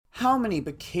How many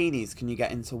bikinis can you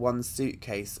get into one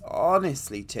suitcase?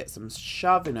 Honestly, tits, I'm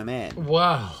shoving them in.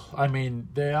 Well, I mean,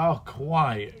 they are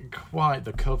quite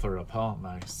the cover-up, aren't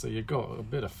they? So you've got a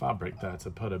bit of fabric there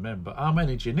to put them in. But how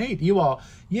many do you need? You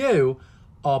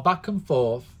are back and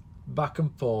forth.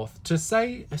 To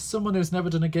say, as someone who's never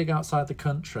done a gig outside the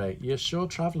country, you're sure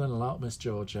travelling a lot, Miss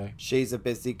Georgie. She's a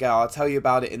busy girl. I'll tell you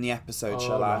about it in the episode,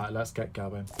 shall I? All right, let's get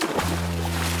going.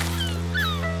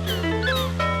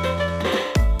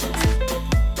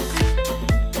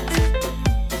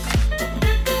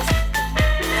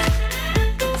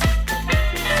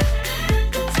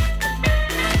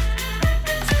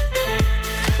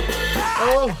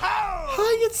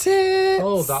 Tits.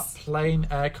 Oh, that plain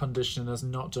air conditioner has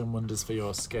not done wonders for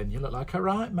your skin. You look like a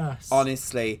right mess.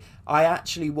 Honestly, I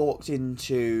actually walked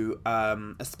into a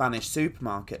Spanish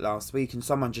supermarket last week and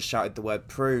someone just shouted the word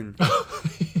prune.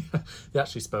 They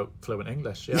actually spoke fluent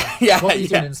English, yeah. Yeah. What were you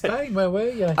doing in Spain? Where were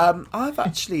you? I've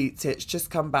actually, Tits,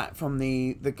 just come back from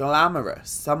the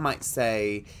glamorous, some might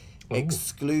say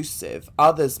exclusive,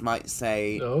 others might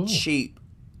say cheap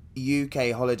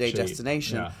UK holiday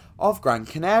destination of Gran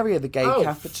Canaria, the gay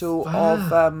capital of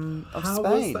Spain. How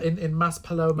was that? In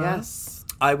Maspalomas? Yes,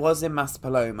 I was in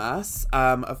Maspalomas.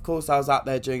 Of course, I was out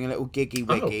there doing a little giggy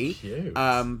wiggy. Oh, cute.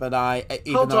 But I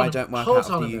don't work out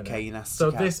of the UK, you nasty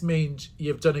So cat. this means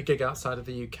you've done a gig outside of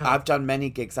the UK? I've done many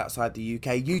gigs outside the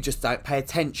UK. You just don't pay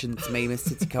attention to me, Miss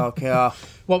Titty Cocker.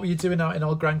 What were you doing out in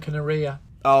old Gran Canaria?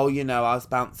 Oh, I was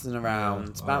bouncing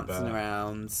around,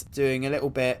 bet. doing a little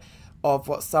bit of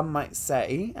what some might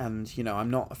say, and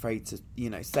I'm not afraid to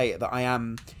say it, that I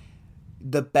am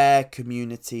the bear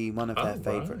community, one of their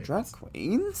favourite drag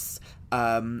queens,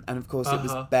 and of course it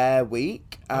was Bear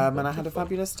Week, and I had a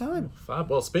fabulous time. Fab.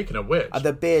 Well, speaking of which,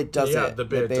 the beard does it. The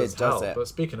beard does help. it. But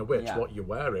speaking of which, what you're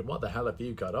wearing? What the hell have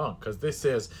you got on? Because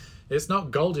it's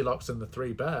not Goldilocks and the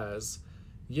Three Bears.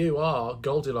 You are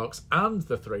Goldilocks and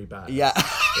the Three Bears. Yeah.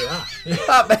 Yeah.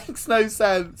 That makes no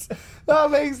sense.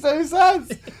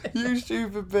 You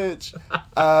stupid bitch.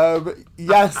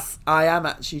 Yes, I am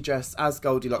actually dressed as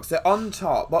Goldilocks. So on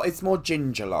top, it's more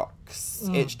Gingerlocks.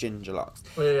 It's Gingerlocks.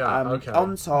 Yeah, okay.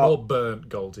 On top, more burnt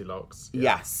Goldilocks. Yeah.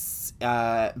 Yes,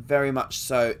 very much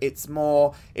so. It's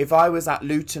more, if I was at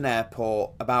Luton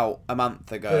Airport about a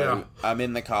month ago, I'm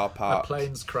in the car park. A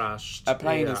plane's crashed. A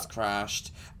plane has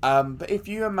crashed. But if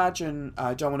you imagine,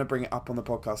 I don't want to bring it up on the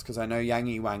podcast because I know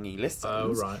Yangy Wangy listens.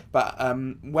 Oh, right. But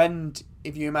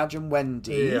if you imagine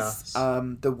Wendy's,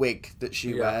 the wig that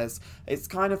she wears, it's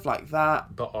kind of like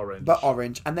that. But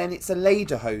orange. And then it's a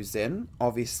lederhosen,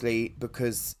 obviously,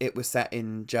 because it was set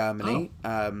in Germany,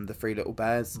 the Three Little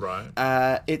Bears.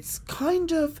 Right. It's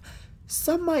kind of,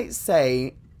 some might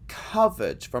say,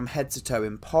 covered from head to toe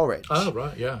in porridge. Oh,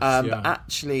 right, yeah. But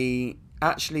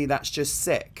actually, that's just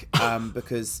sick,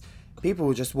 because people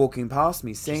were just walking past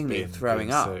me, seeing me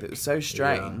throwing up. Sick. It was so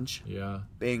strange. Yeah.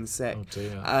 Being sick. Oh,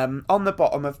 dear. On the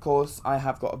bottom, of course, I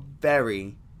have got a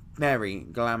very, very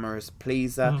glamorous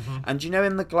pleaser. Mm-hmm. And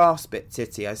in the glass bit,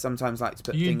 Titty, I sometimes like to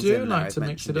put things in there. You do like to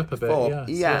mix it up a bit, yes.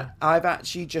 Yeah. I've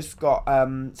actually just got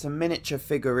some miniature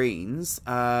figurines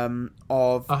of,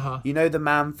 the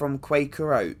man from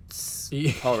Quaker Oats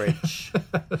porridge.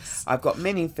 I've got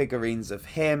mini figurines of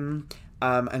him.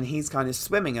 And he's kind of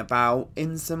swimming about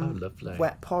in some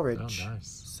wet porridge. Oh,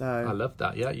 nice. So I love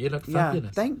that. Yeah, you look fabulous. Yeah,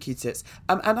 thank you, Tits.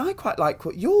 And I quite like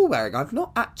what you're wearing. I've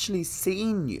not actually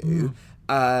seen you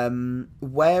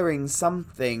wearing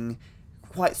something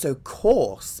quite so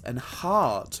coarse and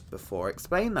hard before.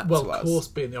 Explain that to us. Well, coarse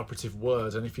being the operative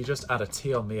word, and if you just add a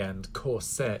T on the end,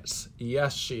 corset,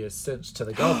 yes, she is cinched to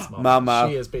the gods, Mama.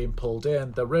 She is being pulled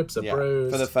in, the ribs are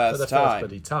bruised. For the first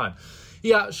bloody time.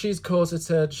 Yeah, she's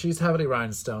corseted, she's heavily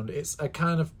rhinestoned. It's a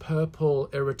kind of purple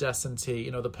iridescent-y,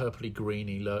 the purpley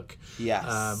greeny look.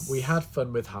 Yes. We had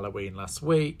fun with Halloween last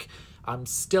week. I'm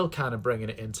still kind of bringing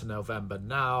it into November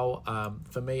now.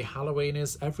 For me, Halloween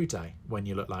is every day when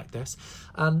you look like this.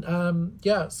 And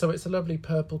so it's a lovely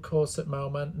purple corset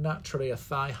moment. Naturally, a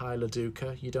thigh-high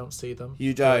Laduca. You don't see them.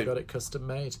 You don't. I got it custom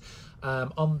made.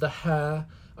 On the hair,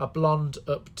 a blonde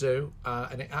updo,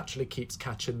 and it actually keeps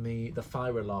catching the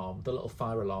fire alarm, the little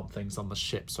fire alarm things on the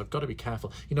ship. So I've got to be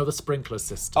careful. The sprinkler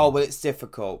system. Oh, well, it's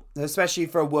difficult, especially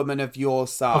for a woman of your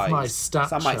size. Of my stature.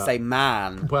 Some might say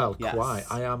man. Well, yes. Quite.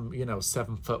 I am,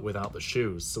 7 foot without the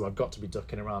shoes, so I've got to be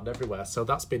ducking around everywhere. So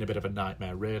that's been a bit of a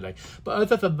nightmare, really. But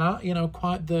other than that,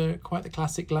 quite the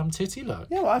classic glam titty look.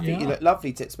 Yeah, well, I think you look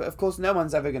lovely, Tits, but of course no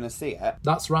one's ever going to see it.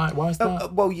 That's right. Why is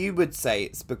that? Well, you would say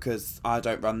it's because I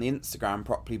don't run the Instagram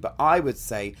properly, but I would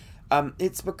say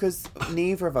it's because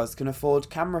neither of us can afford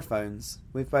camera phones.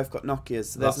 We've both got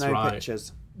Nokias, so there's no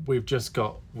pictures. we've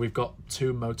got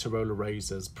 2 Motorola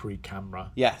Razors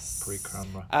pre-camera. Yes.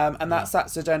 Pre-camera. And that's that,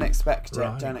 so don't expect it.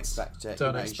 Right. Don't expect it.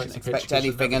 Don't expect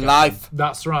anything in life.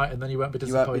 That's right, and then you won't be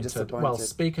disappointed. You won't be disappointed. Well,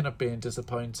 speaking of being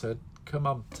disappointed, come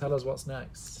on, tell us what's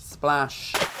next.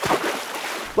 Splash.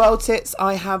 Well, Tits,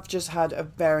 I have just had a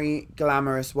very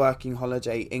glamorous working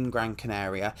holiday in Gran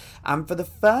Canaria. And for the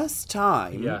first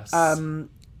time, yes.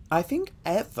 I think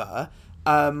ever...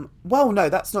 well, no,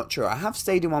 that's not true. I have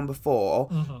stayed in one before,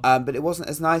 but it wasn't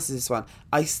as nice as this one.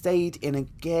 I stayed in a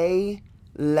gay,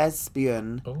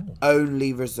 lesbian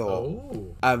only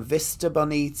resort. Vista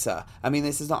Bonita. I mean,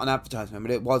 this is not an advertisement,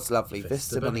 but it was lovely.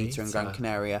 Vista Bonita in Gran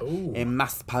Canaria, in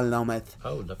Maspalomas.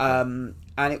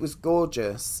 And it was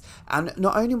gorgeous. And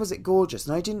not only was it gorgeous,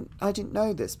 and I didn't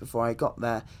know this before I got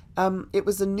there. It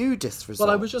was a nudist resort.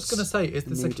 Well, I was just going to say, is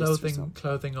this a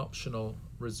clothing optional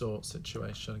resort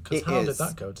situation? Because how did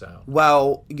that go down?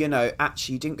 Well,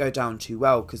 actually, it didn't go down too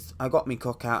well because I got me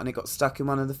cock out and it got stuck in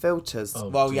one of the filters.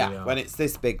 Yeah, when it's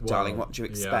this big, darling, what do you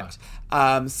expect?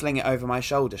 Yeah. Sling it over my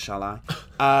shoulder, shall I?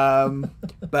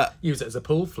 But use it as a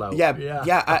pool float. Yeah,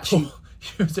 actually.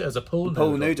 Use it as a pool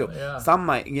noodle. Yeah. Some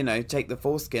might, take the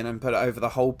foreskin and put it over the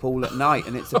whole pool at night,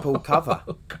 and it's a pool cover.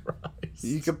 Oh, Christ.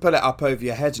 You could put it up over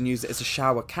your head and use it as a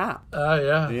shower cap.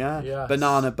 Oh, yeah. Yeah.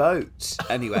 Banana boat.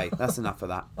 Anyway, that's enough of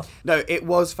that. No, it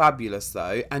was fabulous,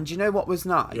 though. And you know what was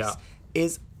nice? Yeah.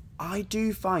 Is I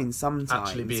do find sometimes...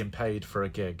 Actually being paid for a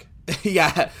gig.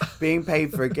 Yeah, being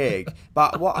paid for a gig.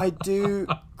 But what I do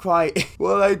quite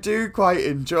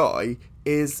enjoy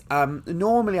is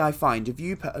normally I find if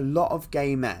you put a lot of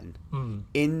gay men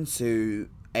into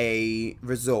a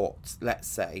resort, let's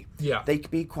say, they could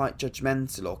be quite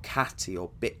judgmental or catty or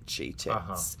bitchy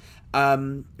tits.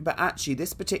 But actually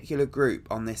this particular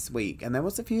group on this week, and there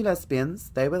was a few lesbians,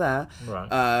 they were there,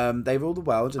 right. They ruled the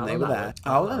world and they were there.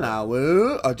 I'll allow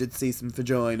it. I did see some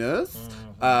vaginas.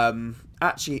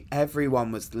 Actually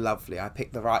everyone was lovely. I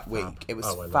picked the right week. It was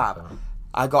fab.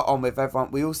 I got on with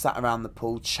everyone. We all sat around the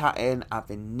pool chatting,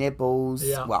 having nibbles.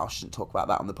 Yeah. Well, I shouldn't talk about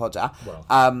that on the pod.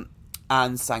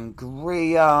 And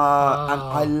sangria. And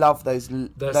I love those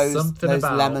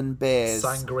lemon beers.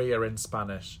 Sangria in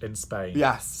Spanish, in Spain.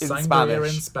 Yes, in Spanish. Sangria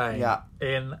in Spain. Yeah.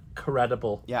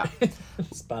 Incredible. Yeah.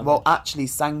 Well, actually,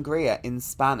 sangria in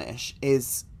Spanish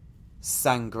is...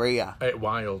 sangria.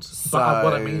 Wild. But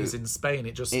what I mean is in Spain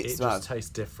it just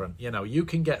tastes different. You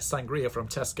can get sangria from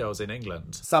Tesco's in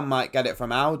England. Some might get it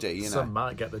from Aldi, Some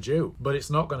might get the Jew. But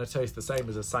it's not going to taste the same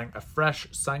as a fresh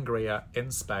sangria in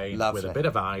Spain. Lovely. With a bit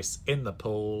of ice in the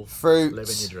pool. Fruit.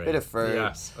 Living your dream. Bit of fruit.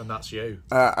 Yes, and that's you.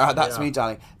 That's me,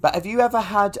 darling. But have you ever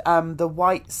had the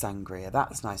white sangria?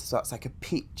 That's nice. So it's like a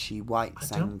peachy white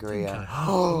sangria.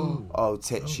 Oh,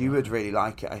 Titch, you would really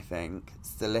like it, I think.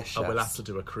 It's delicious. We'll have to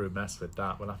do a crew mess with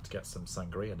that. We'll have to get some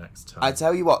sangria next time. I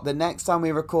tell you what, the next time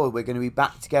we record, we're going to be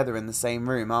back together in the same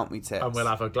room, aren't we, Tips? And we'll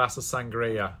have a glass of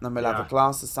sangria. And we'll have a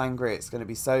glass of sangria. It's going to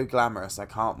be so glamorous. I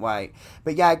can't wait.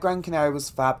 But yeah, Gran Canaria was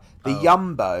fab. The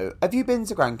Jumbo. Have you been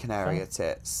to Gran Canaria,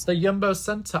 Tits? The Jumbo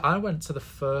Centre. I went to the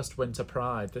first Winter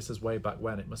Pride. This is way back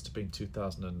when. It must have been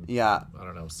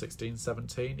 16,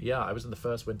 17. Yeah, I was in the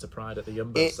first Winter Pride at the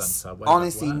Jumbo Centre. It's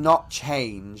honestly not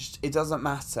changed. It doesn't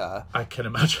matter. I can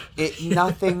imagine.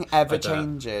 Nothing ever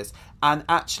changes. And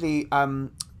actually, a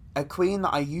queen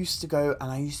that I used to go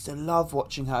and I used to love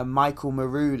watching her, Michael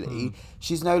Maruli,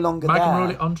 she's no longer there.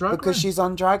 Maruli on Drag Race? Because she's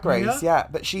on Drag Race, yeah.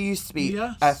 But she used to be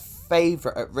a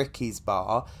favourite at Ricky's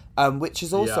bar, which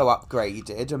is also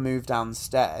upgraded and moved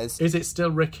downstairs. Is it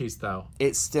still Ricky's, though?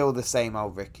 It's still the same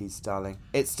old Ricky's, darling.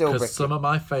 It's still Ricky's. Because some of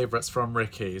my favourites from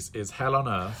Ricky's is Hell on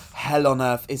Earth. Hell on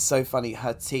Earth is so funny.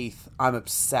 Her teeth. I'm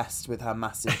obsessed with her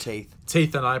massive teeth.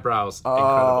 Teeth and eyebrows.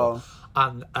 Incredible.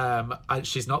 And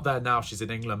she's not there now. She's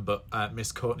in England. But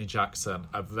Miss Courtney Jackson,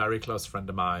 a very close friend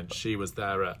of mine, she was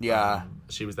there.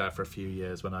 She was there for a few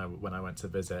years when I went to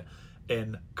visit.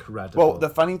 Incredible. Well, the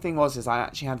funny thing is I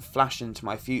actually had flash into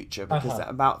my future because at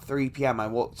about 3 p.m. I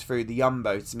walked through the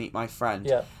Jumbo to meet my friend.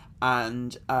 Yeah.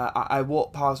 And I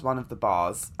walked past one of the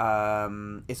bars.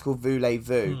 It's called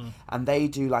Voulez-Vous, and they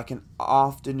do like an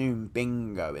afternoon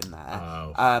bingo in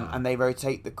there. And they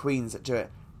rotate the queens that do it.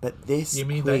 But this You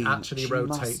mean queen, they actually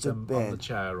rotate them on the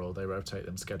chair, or they rotate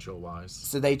them schedule-wise?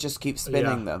 So they just keep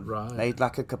spinning them. Right. They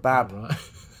like a kebab. Right.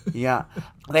 Yeah.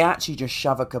 They actually just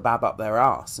shove a kebab up their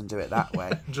arse and do it that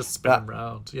way. Just spin them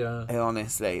round, yeah.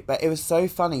 Honestly. But it was so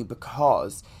funny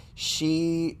because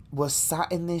she was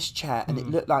sat in this chair and it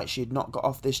looked like she had not got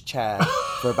off this chair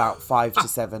for about 5 to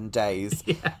 7 days.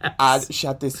 Yes. And she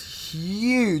had this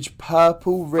huge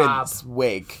purple rinse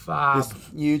wig. Fab. This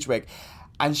huge wig.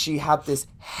 And she had this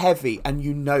heavy, and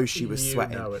she was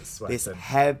sweating. This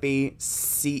heavy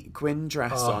sequin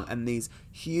dress on, and these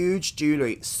huge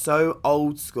jewellery, so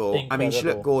old school. Incredible. I mean, she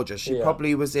looked gorgeous. She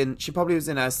probably was in her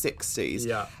 60s.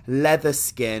 Yeah. Leather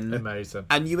skin. Amazing.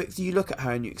 And you look at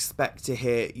her and you expect to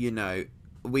hear,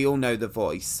 we all know the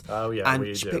voice. Oh yeah,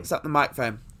 and she picks up the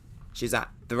microphone. She's at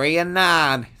 3 and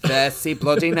 9, 30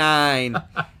 bloody 9. And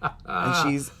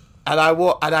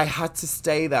I had to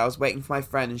stay there. I was waiting for my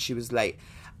friend and she was late.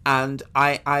 And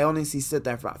I honestly stood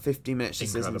there for about 15 minutes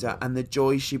just listening to her. And the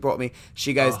joy she brought me,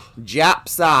 she goes,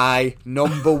 Jap's eye,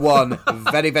 number 1.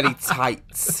 Very, very tight.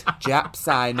 Jap's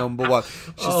eye, number 1.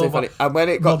 She's so funny. And when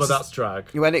it got that's drag.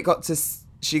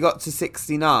 She got to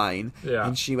 69,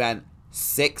 and she went,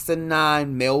 6 and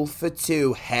 9, mil for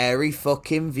 2, hairy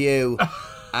fucking view.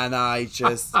 And I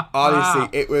just,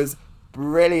 honestly, it was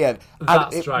brilliant.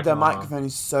 The microphone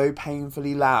is so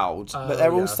painfully loud, but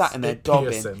they're all sat in there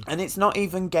dobbing. And it's not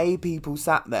even gay people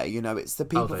sat there, it's the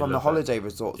people from the holiday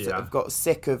resorts that have got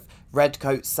sick of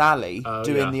Redcoat Sally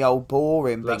doing the old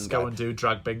boring bingo. Let's go and do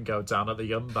drag bingo down at the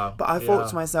Yumbo. But I thought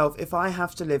to myself, if I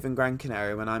have to live in Gran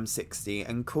Canaria when I'm 60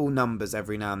 and call numbers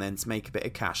every now and then to make a bit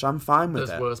of cash, I'm fine with it.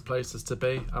 There's worse places to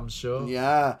be, I'm sure.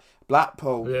 Yeah.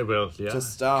 Blackpool. To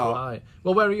start. Right.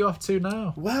 Well, where are you off to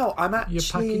now? Well, I'm actually... You're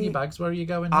packing your bags. Where are you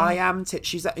going now? I am.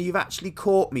 You've actually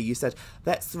caught me. You said,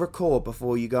 let's record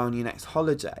before you go on your next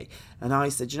holiday. And I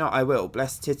said, I will.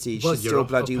 Bless Titty. Well, she's still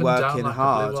bloody working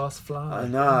hard. I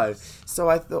know. So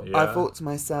I thought to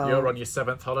myself... You're on your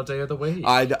 7th holiday of the week.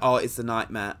 It's a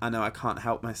nightmare. I know, I can't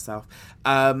help myself.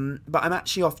 But I'm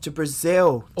actually off to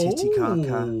Brazil, Titty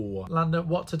Kaka. Land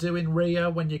what to do in Rio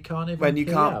when you can't even When you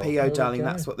can't pee, darling.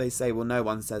 That's what they say. Well, no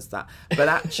one says that. But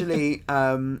actually,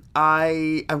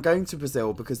 I am going to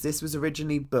Brazil because this was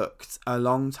originally booked a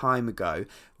long time ago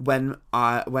when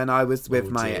I was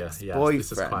with my ex-boyfriend. Yes,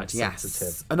 this is quite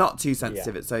sensitive. Not too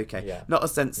sensitive, it's okay. Yeah. Not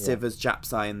as sensitive as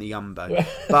Jap's eye and the Yumbo.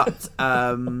 But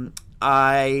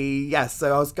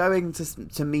so I was going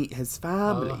to meet his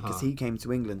family because he came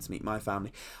to England to meet my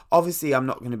family. Obviously, I'm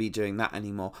not going to be doing that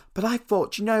anymore. But I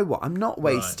thought, you know what? I'm not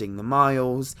wasting the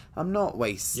miles. I'm not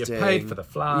wasting... You paid for the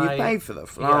flight.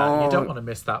 Yeah, you don't want to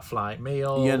miss that flight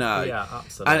meal. Yeah,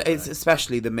 absolutely. And it's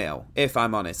especially the meal, if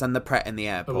I'm honest, and the Pret in the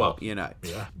airport, Yeah,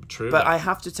 true. But I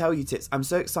have to tell you, Tits, I'm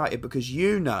so excited because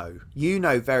you know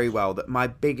very well that my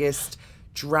biggest...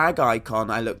 drag icon,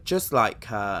 I look just like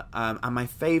her, and my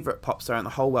favourite pop star in the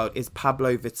whole world is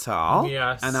Pablo Vittar.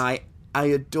 Yes. And I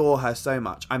adore her so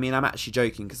much. I mean, I'm actually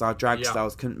joking because our drag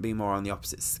styles couldn't be more on the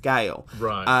opposite scale.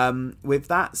 Right. With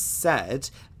that said,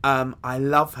 I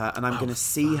love her, and I'm going to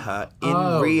see her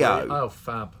in Rio. Oh,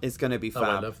 fab. It's going to be fab.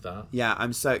 I love that. Yeah,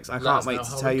 I'm so excited. I can't wait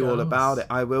to tell you all about it.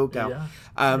 I will go.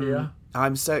 Yeah.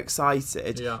 I'm so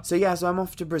excited. Yeah. So I'm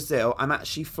off to Brazil. I'm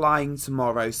actually flying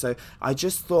tomorrow. So I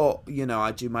just thought,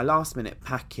 I do my last minute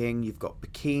packing. You've got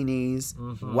bikinis,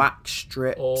 wax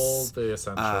strips. All the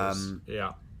essentials.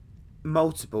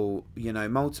 Multiple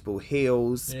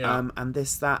heels. Yeah. And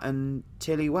this, that, and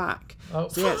tilly whack. Oh.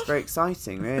 So it's very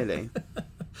exciting, really.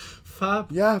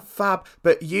 Fab. Yeah, fab.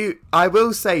 But I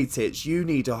will say, Titch, you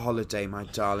need a holiday, my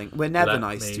darling. We're never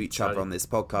nice to each other on this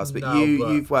podcast, but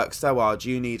you've worked so hard.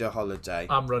 You need a holiday.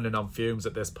 I'm running on fumes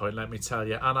at this point, let me tell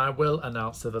you. And I will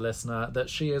announce to the listener that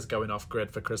she is going off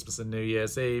grid for Christmas and New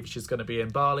Year's Eve. She's going to be in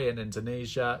Bali in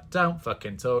Indonesia. Don't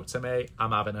fucking talk to me. I'm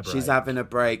having a break. She's having a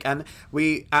break. And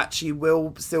we actually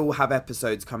will still have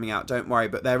episodes coming out, don't worry,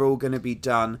 but they're all going to be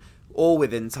done all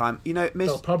within time.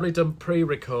 They'll probably done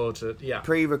pre-recorded,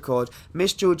 Pre-record.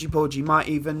 Miss Georgie Porgy might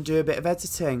even do a bit of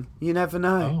editing. You never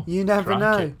know. You never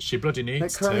know. She bloody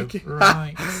needs to.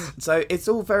 Right. So it's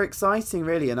all very exciting,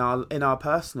 really, in our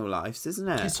personal lives, isn't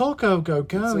it? It's all go,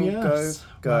 yes.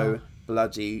 Go,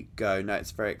 bloody go. No,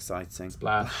 it's very exciting.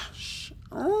 Splash.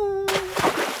 Oh.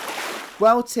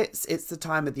 Well, Tits, it's the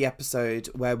time of the episode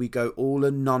where we go all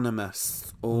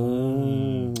anonymous.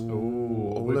 We're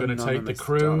going to take the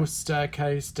crew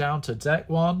staircase down to deck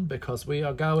 1 because we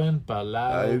are going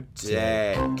below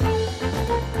deck.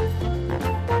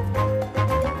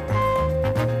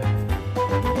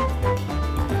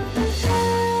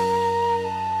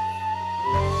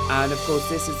 And of course,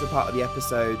 this is the part of the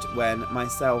episode when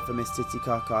myself and Miss Titty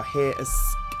Kaka hear a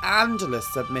scandalous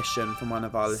submission from one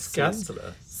of our listeners.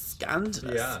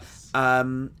 Scandalous. Yes.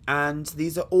 And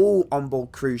these are all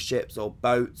onboard cruise ships or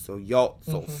boats or yachts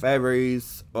or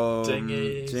ferries or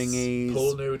dinghies,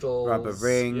 pool noodles, rubber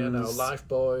rings, life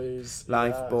boys.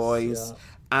 Yeah.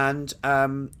 And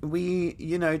we,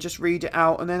 just read it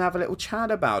out and then have a little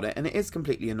chat about it. And it is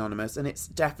completely anonymous, and it's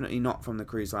definitely not from the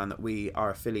cruise line that we are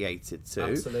affiliated to.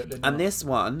 Absolutely not. And this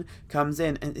one comes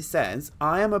in and it says,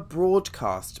 I am a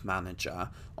broadcast manager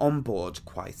on board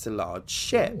quite a large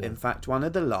ship. Ooh. In fact, one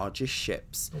of the largest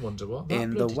ships I wonder what that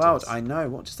in the bloody world. does. I know.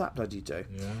 What does that bloody do?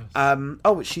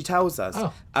 Yes. She tells us.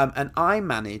 And I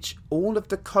manage all of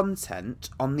the content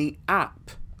on the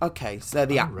app. Okay, so they're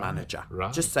the app manager.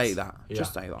 Right. Just say that. Yeah.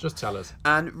 Just say that. Just tell us.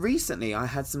 And recently I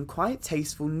had some quite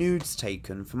tasteful nudes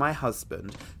taken for my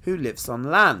husband who lives on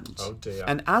land. Oh dear.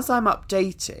 And as I'm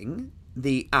updating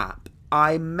the app,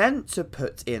 I meant to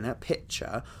put in a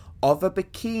picture of a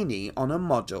bikini on a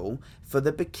model for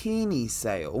the bikini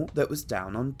sale that was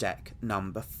down on deck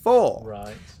number 4.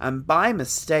 Right. And by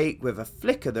mistake, with a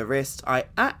flick of the wrist, I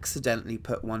accidentally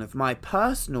put one of my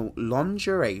personal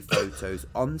lingerie photos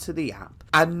onto the app.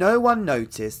 And no one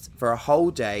noticed for a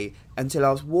whole day until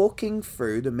I was walking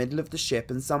through the middle of the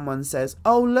ship and someone says,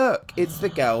 oh, look, it's the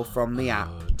girl from the app.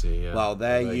 Oh dear. Well,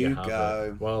 there you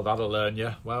go. Well, that'll learn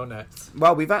you. Well,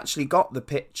 Well, we've actually got the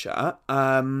picture,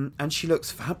 and she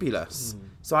looks fabulous.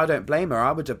 So I don't blame her.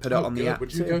 I would have put it on the app.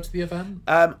 Would you go to the event?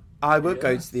 I would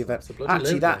go to the event.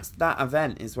 Actually, lovely. that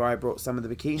event is where I brought some of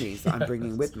the bikinis that I'm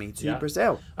bringing with me to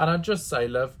Brazil. And I'd just say,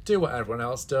 love, do what everyone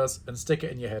else does and stick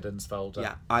it in your hidden folder.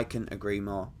 Yeah, I couldn't agree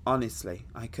more. Honestly,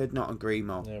 I could not agree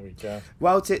more. There we go.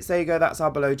 Well, tits, there you go. That's our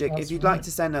below dick. That's If you'd right. like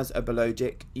to send us a below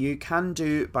dick, you can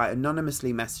do by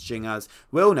anonymously messaging us.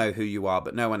 We'll know who you are,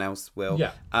 but no one else will.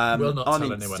 Yeah, we'll not on tell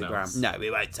Instagram. anyone else. No,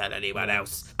 we won't tell anyone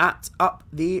else. At Up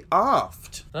the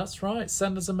Aft. That's right.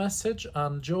 Send us a message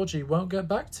and Georgie won't get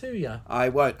back to you. I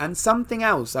won't. And something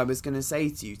else I was going to say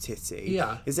to you, Titty,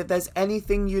 is if there's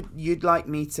anything you'd like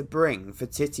me to bring for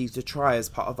Titty to try as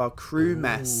part of our crew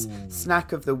mess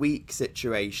snack of the week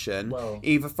situation,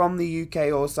 either from the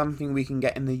UK or something we can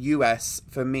get in the US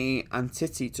for me and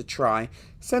Titty to try,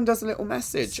 send us a little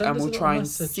message and we'll try and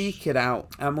seek it out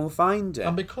and we'll find it.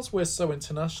 And because we're so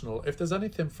international, if there's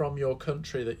anything from your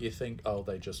country that you think,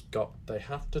 they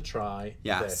have to try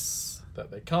this that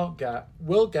they can't get,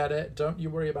 we'll get it. Don't you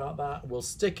worry about that. We'll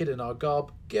stick it in our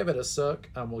gob, give it a suck,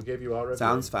 and we'll give you our review.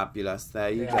 Sounds fabulous. There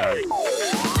you go.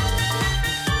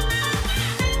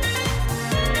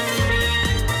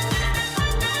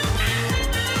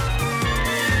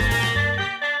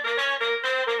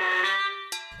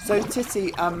 So,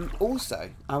 Titty, also,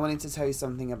 I wanted to tell you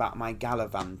something about my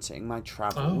gallivanting, my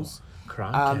travels. Oh,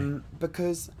 crikey.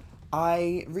 Because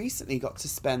I recently got to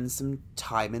spend some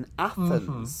time in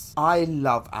Athens. I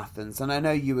love Athens, and I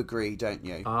know you agree, don't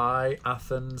you?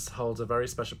 Athens holds a very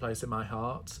special place in my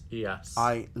heart, yes.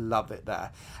 I love it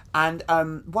there. And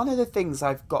one of the things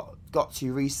I've got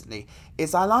to recently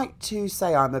is I like to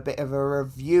say I'm a bit of a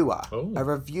reviewer. Ooh. A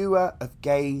reviewer of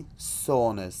gay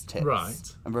saunas tips.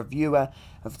 Right. A reviewer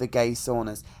of the gay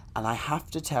saunas. And I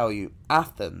have to tell you,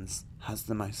 Athens has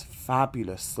the most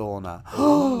fabulous sauna.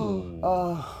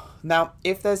 Oh. Now,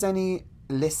 if there's any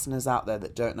listeners out there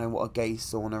that don't know what a gay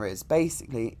sauna is,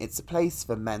 basically it's a place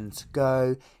for men to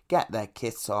go, get their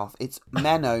kits off. It's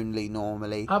men only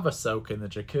normally. Have a soak in the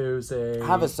jacuzzi.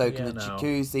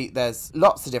 Jacuzzi. There's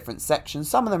lots of different sections.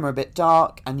 Some of them are a bit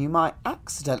dark and you might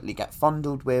accidentally get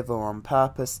fondled with or on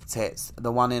purpose. Tits.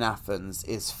 The one in Athens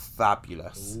is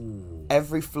fabulous. Ooh.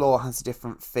 Every floor has a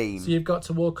different theme. So you've got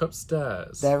to walk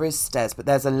upstairs. There is stairs, but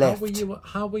there's a lift.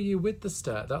 How were you with the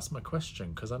stair? That's my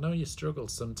question, because I know you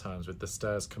struggled sometimes with the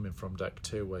stairs coming from deck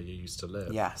 2 where you used to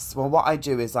live. Yes. Well, what I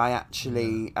do is I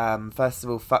actually, first of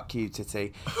all, fuck you,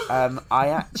 Titty. I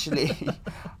actually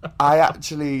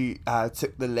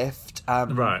took the lift.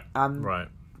 Right.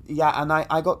 Yeah, and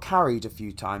I got carried a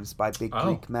few times by big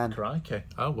Greek men. Crikey.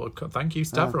 Oh, well, thank you,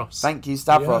 Stavros. Thank you,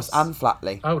 Stavros, and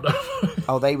Flatley. Oh, no.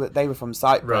 Oh, they were from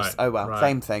Cyprus. Right, Oh, well, right.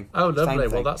 same thing. Oh, lovely. Same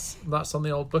thing. Well, that's on the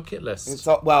old bucket list.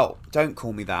 Well, don't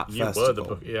call me that, You first were of the all.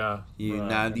 bucket, yeah. You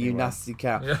Anyway. nasty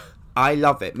cow. Yeah. I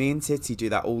love it. Me and Titty do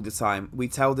that all the time. We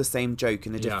tell the same joke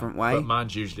in a different way. But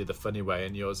mine's usually the funny way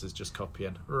and yours is just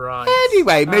copying. Right.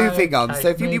 Anyway, moving on. Okay, So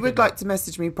if you would like to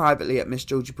message me privately at Miss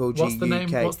Georgie Paul G What's the name?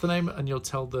 UK. What's the name? And you'll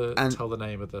tell the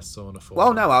name of the sauna for Well,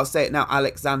 me. no, I'll say it now.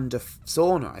 Alexander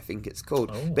Sauna, I think it's called.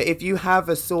 Oh. But if you have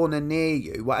a sauna near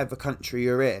you, whatever country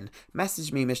you're in,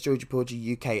 message me, Miss Georgie Paul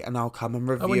G UK, and I'll come and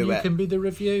review and you it. can be the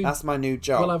review. That's my new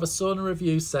job. We'll have a sauna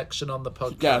review section on the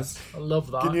podcast. Yes. I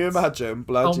love that. Can you imagine?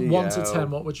 Bloody On 1 to hell. 10,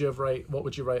 what would you rate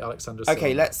Alexander's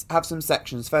Okay, sauna? let's have some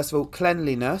sections. First of all,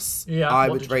 cleanliness. Yeah, I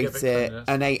what would did you rate give it, it cleanliness?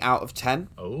 an 8 out of 10.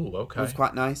 Oh, okay. It was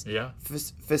quite nice. Yeah.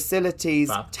 Facilities,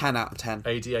 Fab. 10 out of 10.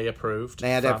 ADA approved. They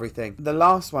had Fab. everything. The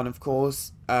last one, of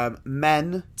course,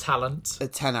 men. Talent. A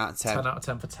 10 out of 10. 10 out of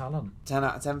 10 for talent. 10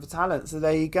 out of 10 for talent. So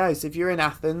there you go. So if you're in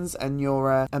Athens and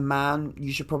you're a man,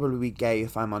 you should probably be gay,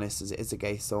 if I'm honest, as it is a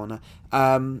gay sauna.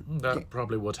 That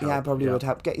probably would help. Yeah, probably would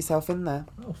help. Get yourself in there.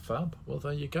 Oh, fab. Well,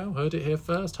 there you go. Heard it here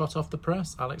first. Hot off the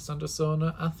press. Alexander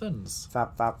Sauna, Athens.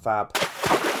 Fab, fab, fab.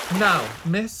 Now,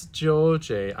 Miss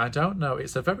Georgie, I don't know.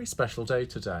 It's a very special day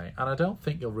today, and I don't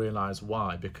think you'll realise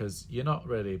why, because you're not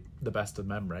really the best of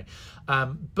memory.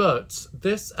 But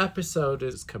this episode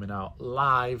is coming out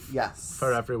live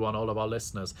for everyone, all of our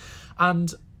listeners.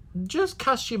 And just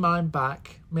cast your mind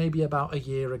back maybe about a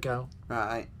year ago.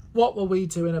 Right. What were we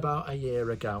doing about a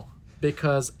year ago?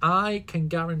 Because I can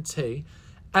guarantee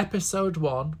episode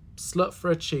 1, Slut for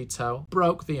a Cheeto,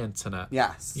 broke the internet.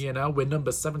 Yes. You know, we're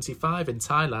number 75 in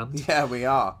Thailand. Yeah, we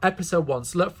are. Episode 1,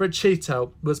 Slut for a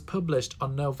Cheeto, was published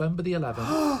on November the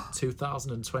 11th,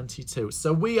 2022.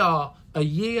 So we are a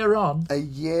year on. A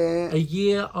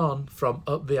year on from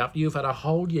Up the Aft. You've had a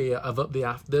whole year of Up the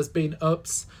Aft. There's been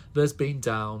ups, there's been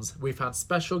downs. We've had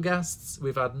special guests,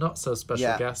 we've had not so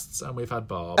special guests, and we've had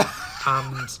Bob.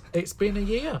 And it's been a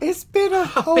year. It's been a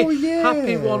whole year.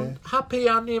 Happy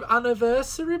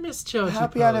anniversary, Miss Georgie.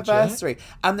 Happy anniversary.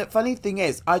 And the funny thing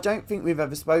is, I don't think we've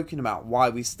ever spoken about why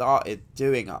we started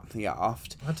doing Up the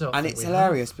Aft. And it's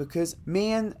hilarious because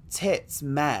me and Tits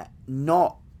met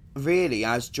not really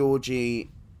as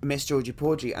Miss Georgie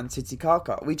Porgy and Titty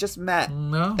Kaka. We just met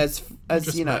as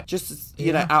you know,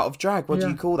 out of drag. What do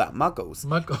you call that? Muggles.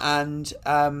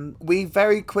 And we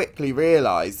very quickly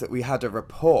realised that we had a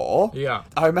rapport. Yeah.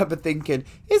 I remember thinking,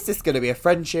 is this going to be a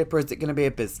friendship or is it going to be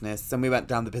a business? And we went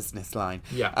down the business line.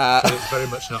 Yeah. It's very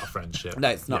much not a friendship. No,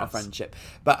 it's not a friendship.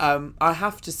 But I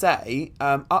have to say,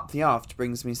 Up the Aft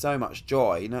brings me so much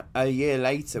joy. A year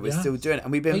later, we're still doing it,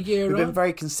 and we've been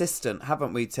very consistent,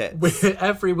 haven't we, Tits?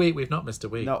 Every week, we've not missed a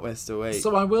week. Not missed a week.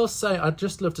 So I will say, I'd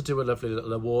just love to do a lovely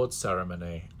little award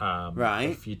ceremony, right?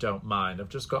 If you don't mind. I've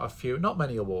just got a few, not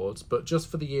many awards, but just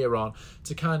for the year on,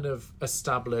 to kind of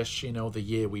establish, the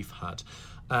year we've had.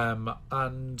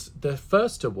 And the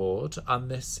first award,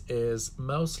 and this is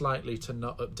most likely to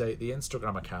not update the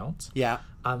Instagram account. Yeah.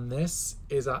 And this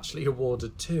is actually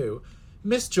awarded to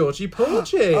Miss Georgie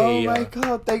Porgy. Oh my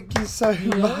God, thank you so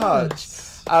much.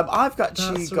 I've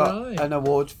actually got an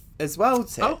award as well,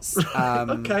 Tits.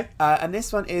 Okay. And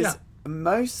this one is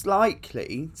most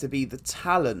likely to be the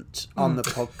talent on the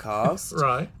podcast.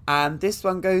 Right. And this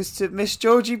one goes to Miss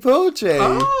Georgie Porgy.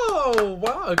 Oh,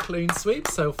 wow. A clean sweep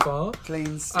so far.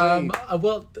 Clean sweep.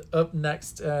 Well, up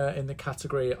next in the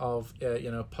category of,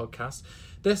 podcast,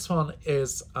 this one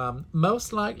is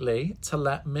most likely to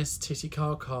let Miss Titty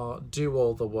Kaka do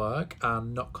all the work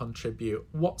and not contribute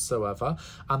whatsoever.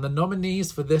 And the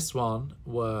nominees for this one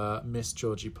were Miss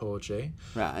Georgie Porgy.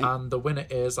 Right. And the winner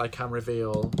is, I can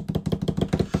reveal,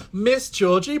 Miss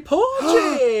Georgie Porgy.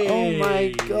 Oh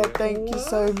my God, thank you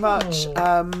so much.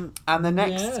 And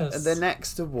the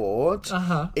next award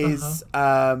is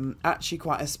actually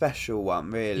quite a special one,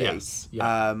 really. Yes.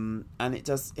 Yeah. And it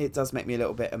does make me a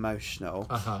little bit emotional.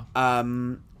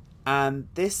 And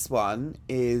this one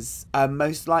is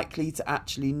most likely to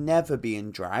actually never be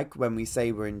in drag when we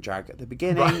say we're in drag at the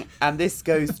beginning. Right. And this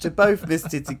goes to both Miss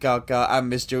Titty Kaka and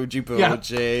Miss Georgie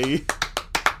Porgy. Yeah.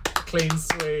 Clean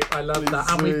sweep. I love that.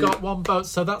 And we've got one vote.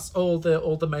 So that's all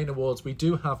the main awards we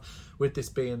do have, with this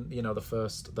being,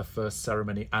 the first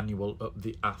ceremony annual Up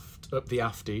the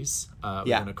Afties. We're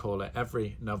going to call it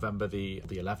every November the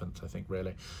 11th, I think,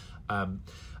 really.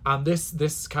 And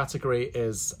this category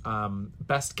is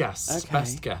best guest. Okay.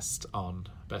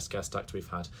 Best guest act we've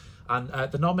had. And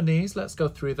the nominees, let's go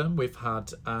through them. We've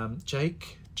had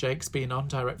Jake. Jake's been on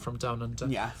direct from Down Under.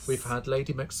 Yes. We've had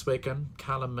Lady McSwiggan,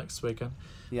 Callum McSwiggan.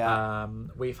 Yeah.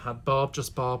 We've had Bob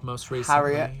most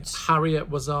recently. Harriet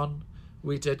was on.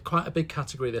 We did quite a big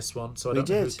category this one, so I don't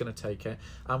know who's going to take it.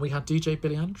 And we had DJ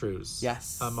Billy Andrews.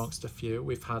 Yes. Amongst a few.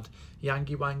 We've had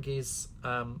Yangi Wangi's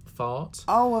Fart.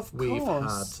 Oh, of course. We've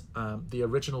had the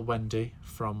original Wendy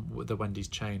from the Wendy's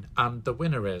chain. And the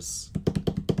winner is...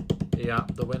 Yeah,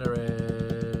 the winner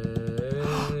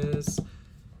is...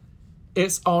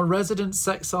 It's our resident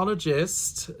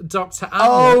sexologist, Dr.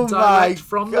 Anya, direct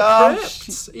from the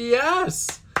crypt.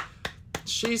 Yes.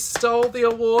 She stole the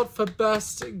award for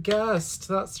best guest.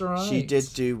 That's right. She did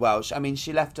do well.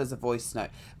 She left us a voice note.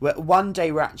 One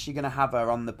day we're actually going to have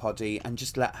her on the poddy and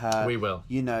just let her... We will.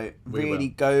 Really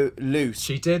go loose.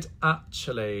 She did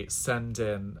actually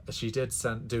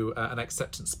do an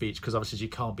acceptance speech, because obviously she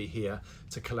can't be here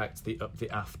to collect the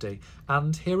Afty.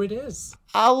 And here it is.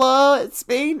 Hello, it's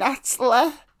me,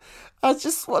 Natalie. I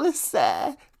just want to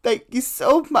say thank you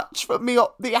so much for me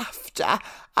up the after.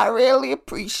 I really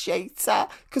appreciate it,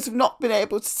 because I've not been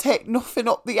able to take nothing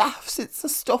up the aft since the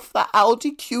stuff that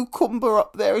Aldi Cucumber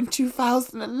up there in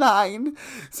 2009.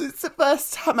 So it's the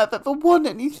first time I've ever won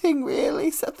anything,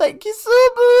 really. So thank you so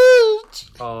much.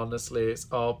 Honestly, it's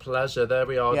our pleasure. There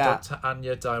we are, Yeah. Dr.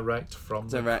 Anya, direct from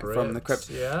the crypt.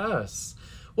 Yes.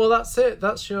 Well, that's it.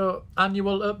 That's your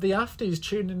annual Up the Afties.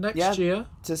 Tune in next year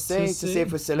to see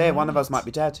if we're still here. One of us might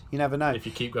be dead. You never know. If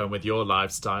you keep going with your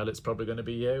lifestyle, it's probably going to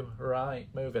be you. Right,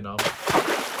 moving on.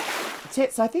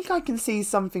 Tits, I think I can see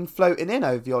something floating in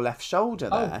over your left shoulder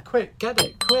there. Oh, quick, get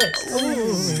it, quick.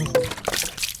 Ooh.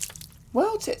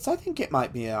 Well, Tits, I think it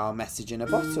might be our message in a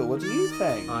bottle. What do you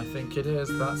think? I think it is.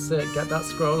 That's it. Get that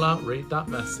scroll out, read that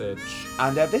message.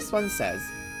 And this one says,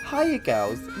 "Hiya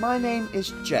girls, my name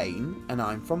is Jane and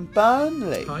I'm from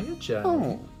Burnley." Hiya, Jane.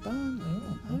 Oh,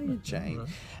 Burnley. Hiya, Jane.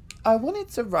 I wanted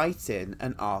to write in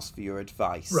and ask for your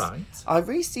advice. Right. I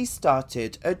recently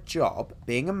started a job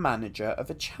being a manager of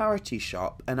a charity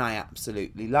shop and I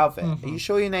absolutely love it. Are you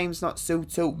sure your name's not Sue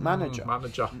Talk Manager?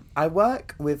 Manager. I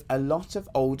work with a lot of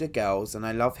older girls and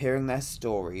I love hearing their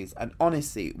stories, and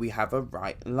honestly, we have a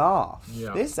right laugh.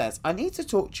 Yeah. This says, I need to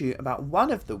talk to you about one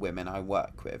of the women I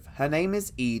work with. Her name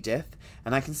is Edith,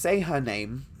 and I can say her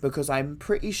name because I'm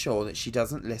pretty sure that she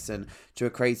doesn't listen to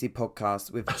a crazy podcast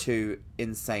with two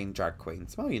insane drag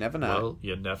queens. Well, you never know. Well,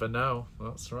 you never know.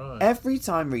 That's right. Every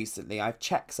time recently I've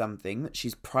checked something that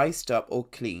she's priced up or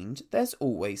cleaned, there's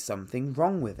always something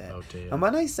wrong with it. Oh dear. And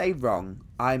when I say wrong,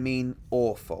 I mean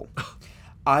awful.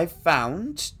 I've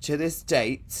found, to this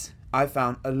date, I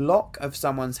found a lock of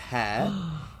someone's hair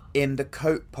in the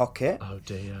coat pocket. Oh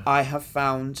dear. I have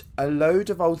found a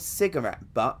load of old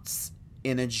cigarette butts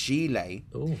in a gilet.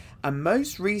 Ooh. And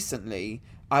most recently,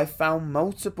 I found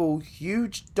multiple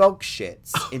huge dog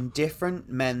shits in different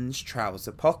men's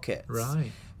trouser pockets.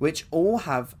 Right. Which all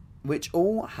have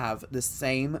the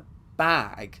same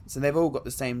bag. So they've all got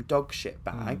the same dog shit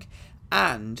bag.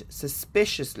 And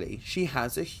suspiciously, she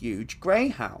has a huge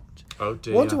greyhound. Oh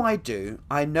dear. What do?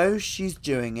 I know she's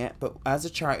doing it, but as a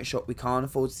charity shop, we can't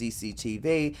afford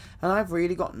CCTV, and I've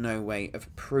really got no way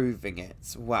of proving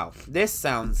it. Well, this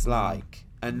sounds like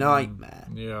a nightmare.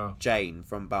 Yeah. Jane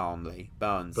from Burnley.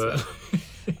 Burnley.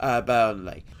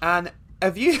 And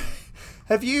have you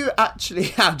actually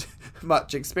had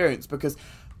much experience? Because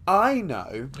I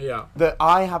know that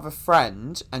I have a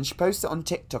friend, and she posted it on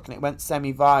TikTok and it went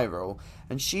semi-viral,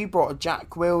 and she brought a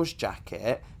Jack Wills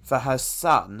jacket for her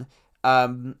son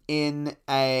in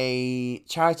a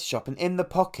charity shop, and in the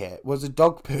pocket was a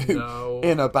dog poo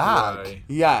in a bag. Way.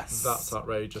 Yes. That's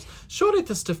outrageous. Surely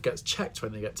the stuff gets checked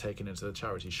when they get taken into the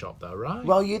charity shop though, right?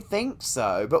 Well, you'd think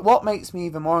so, but what makes me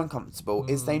even more uncomfortable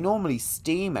is they normally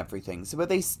steam everything. So were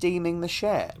they steaming the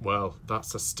shit? Well,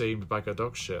 that's a steamed bag of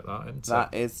dog shit, that, isn't it?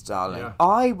 That is, darling. Yeah.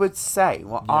 I would say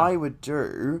what I would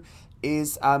do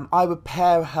is I would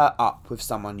pair her up with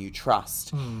someone you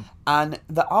trust. And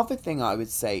the other thing I would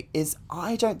say is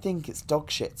I don't think it's dog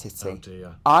shit, Titty. Oh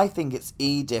dear. I think it's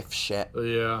Edith shit.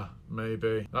 Yeah,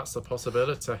 maybe. That's a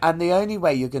possibility. And the only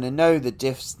way you're going to know the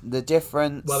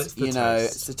difference, well, it's the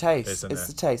taste, it's the taste. Isn't it's it?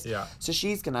 the taste. Yeah. So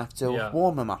she's going to have to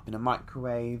warm them up in a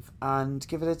microwave and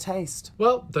give it a taste.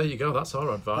 Well, there you go. That's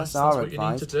our advice. That's our what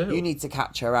advice. You need to do. You need to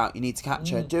catch her out. You need to catch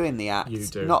her doing the act. You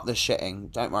do. Not the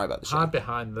shitting. Don't worry about the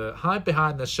shitting. Hide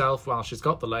behind the shelf while she's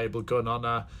got the label gun on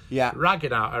her. Yeah.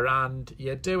 Ragging out her hand.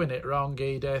 You're doing it wrong,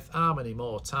 Edith. How many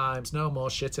more times? No more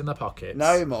shit in the pockets.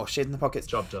 No more shit in the pockets.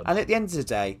 Job done. And at the end of the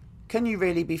day, can you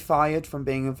really be fired from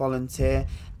being a volunteer?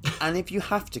 And if you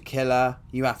have to kill her,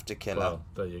 you have to kill her. Well,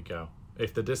 there you go.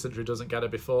 If the dysentery doesn't get her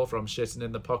before from shitting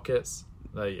in the pockets,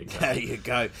 there you go. There you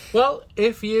go. Well,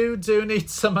 if you do need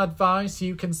some advice,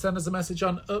 you can send us a message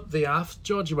on Up the Aft.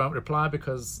 Georgie won't reply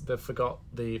because they've forgot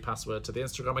the password to the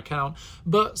Instagram account,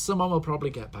 but someone will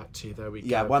probably get back to you. There we go.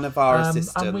 Yeah, one of our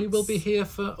assistants. And we will be here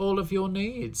for all of your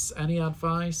needs. Any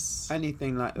advice?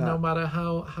 Anything like that. No matter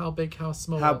how big, how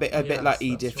small. A bit like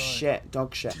Edith shit,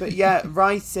 dog shit. But yeah,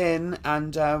 write in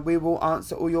and we will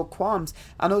answer all your qualms.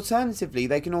 And alternatively,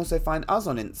 they can also find us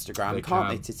on Instagram, can't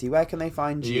they, Titty? Where can they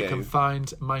find you? You can find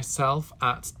myself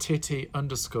at Titty_car_.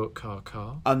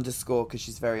 _ because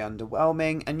she's very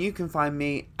underwhelming. And you can find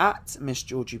me at Miss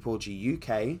Georgie Porgy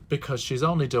UK. Because she's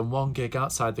only done one gig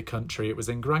outside the country. It was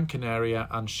in Gran Canaria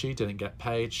and she didn't get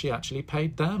paid. She actually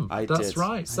paid them. That's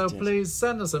right. So please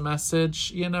send us a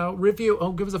message,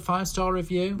 review. Give us a 5-star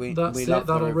review. That's it.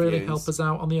 That'll really help us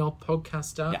out on the old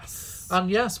podcast app. Yes. And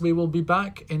yes, we will be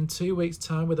back in 2 weeks'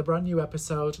 time with a brand new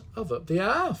episode of Up the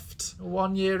Aft.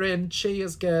 1 year in.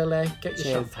 Cheers, girlie. Get your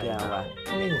Cheers, champagne girl. out.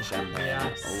 Get your champagne.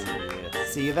 Yes. Oh, yeah.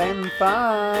 See you then.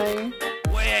 Bye.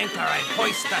 We anchor and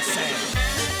hoist the sail.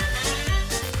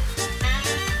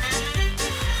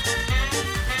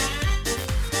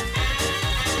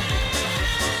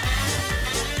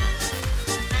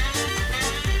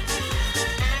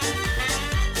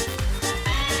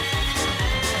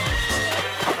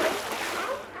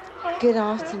 Good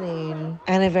afternoon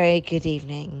and a very good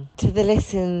evening to the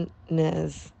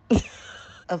listeners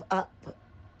of Up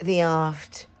the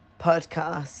Aft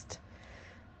podcast.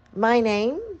 My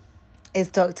name is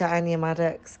Dr. Anya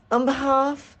Maddox. On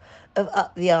behalf of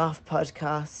Up the Aft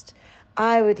podcast,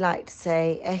 I would like to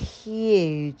say a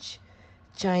huge,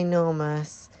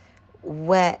 ginormous,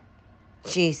 wet,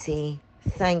 juicy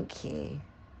thank you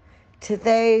to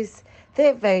those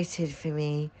that voted for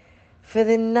me for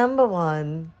the number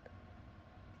one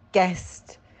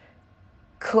guest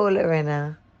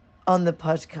caller-inner on the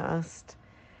podcast.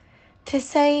 To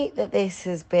say that this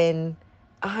has been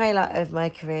a highlight of my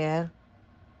career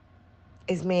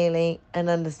is merely an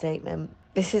understatement.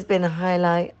 This has been a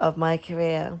highlight of my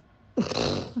career.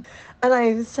 And I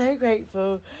am so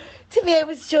grateful to be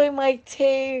able to join my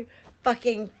two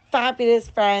fucking fabulous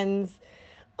friends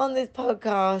on this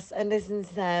podcast and listen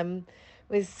to them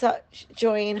with such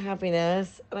joy and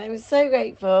happiness. And I'm so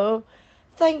grateful.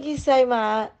 Thank you so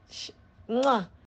much. Mwah.